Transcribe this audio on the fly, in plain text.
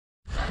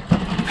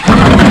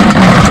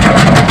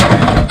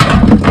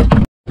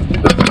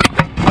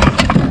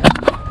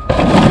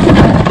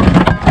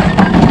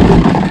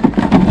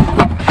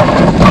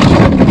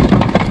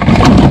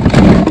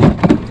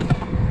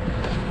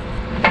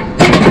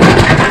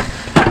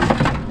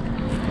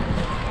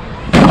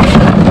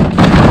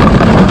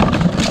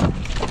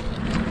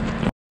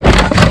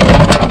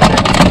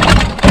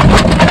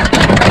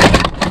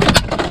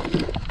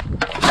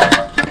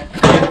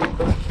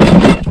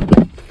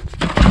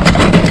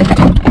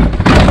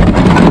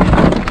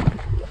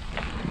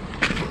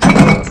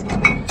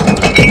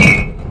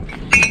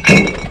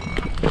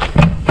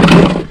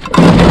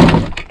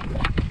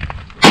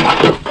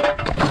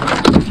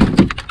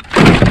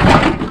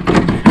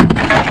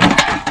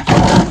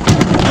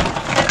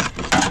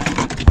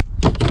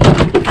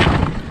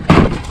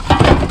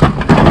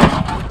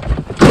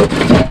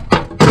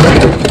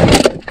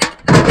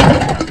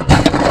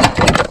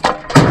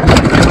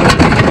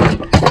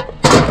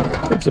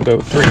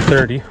about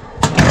 330.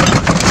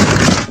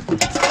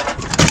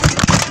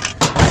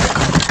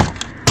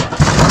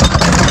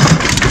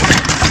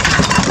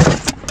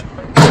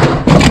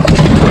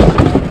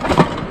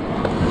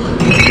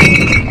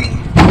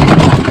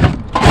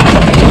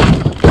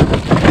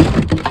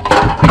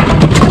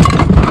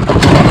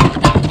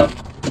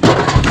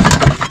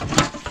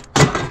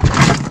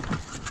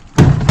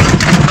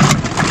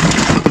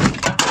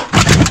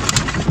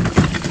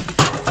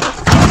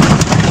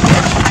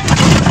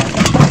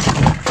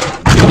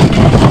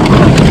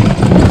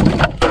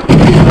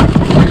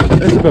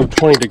 About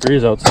 20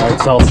 degrees outside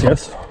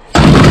Celsius.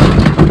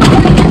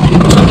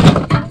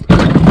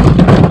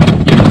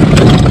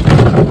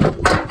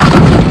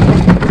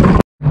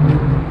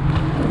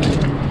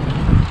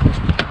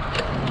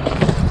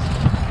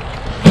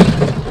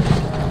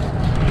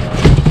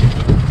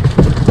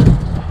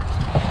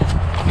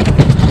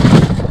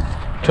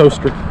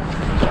 Toaster.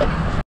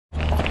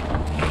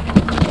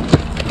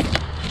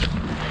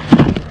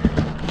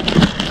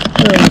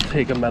 I'll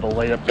take a metal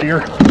light up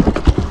here.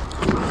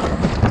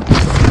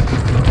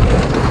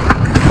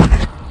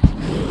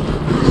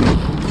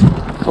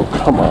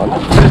 Come on.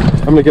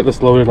 I'm gonna get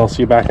this loaded and I'll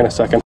see you back in a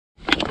second.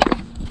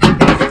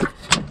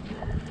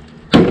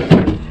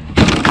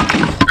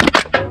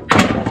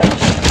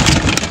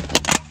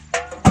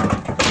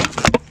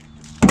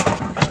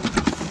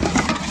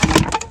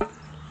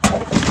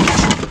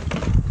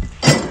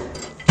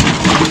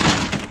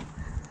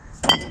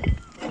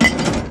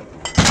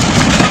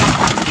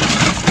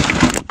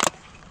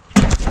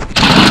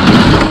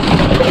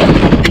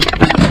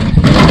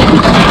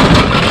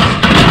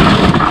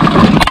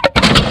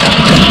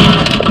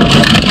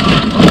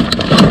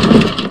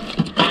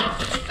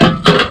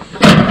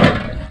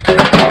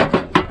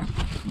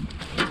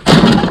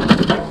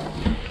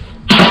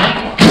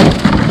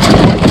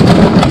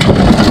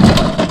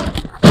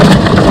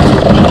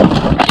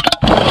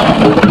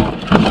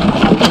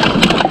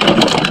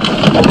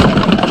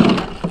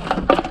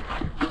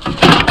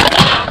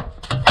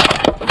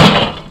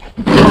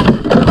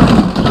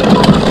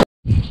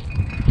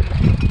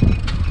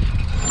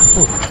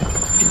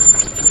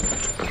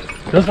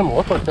 Doesn't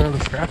look like none of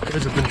the scrap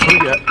guys have been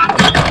through yet.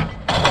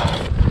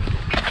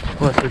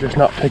 Unless they're just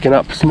not picking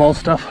up small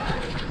stuff.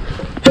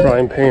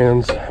 Frying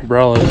pans,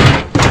 umbrellas,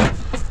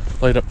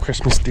 light up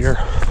Christmas deer.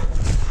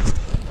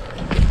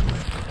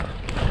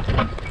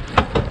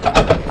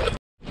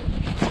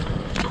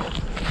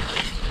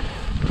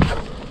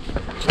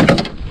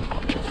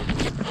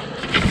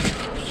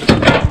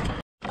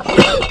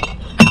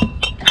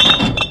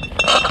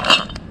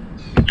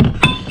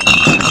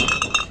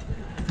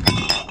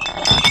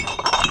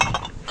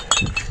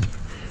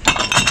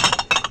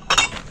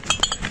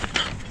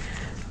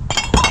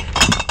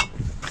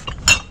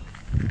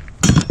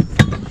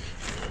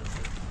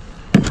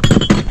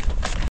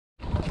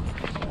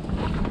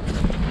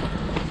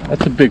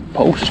 That's a big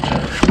post.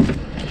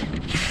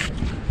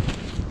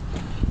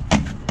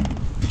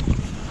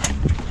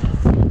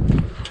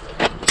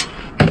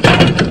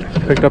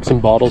 Picked up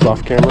some bottles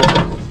off camera.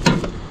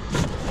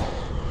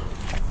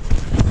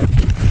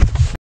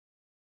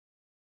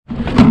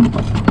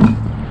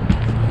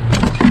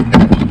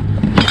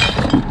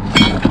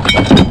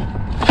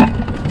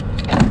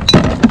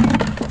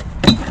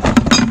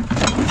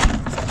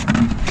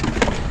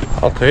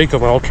 I'll take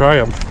them, I'll try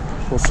them.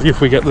 We'll see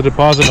if we get the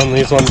deposit on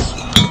these ones.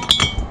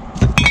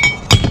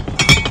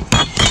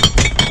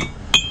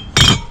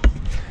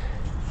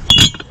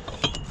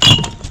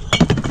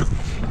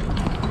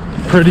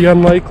 Pretty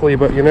unlikely,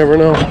 but you never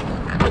know.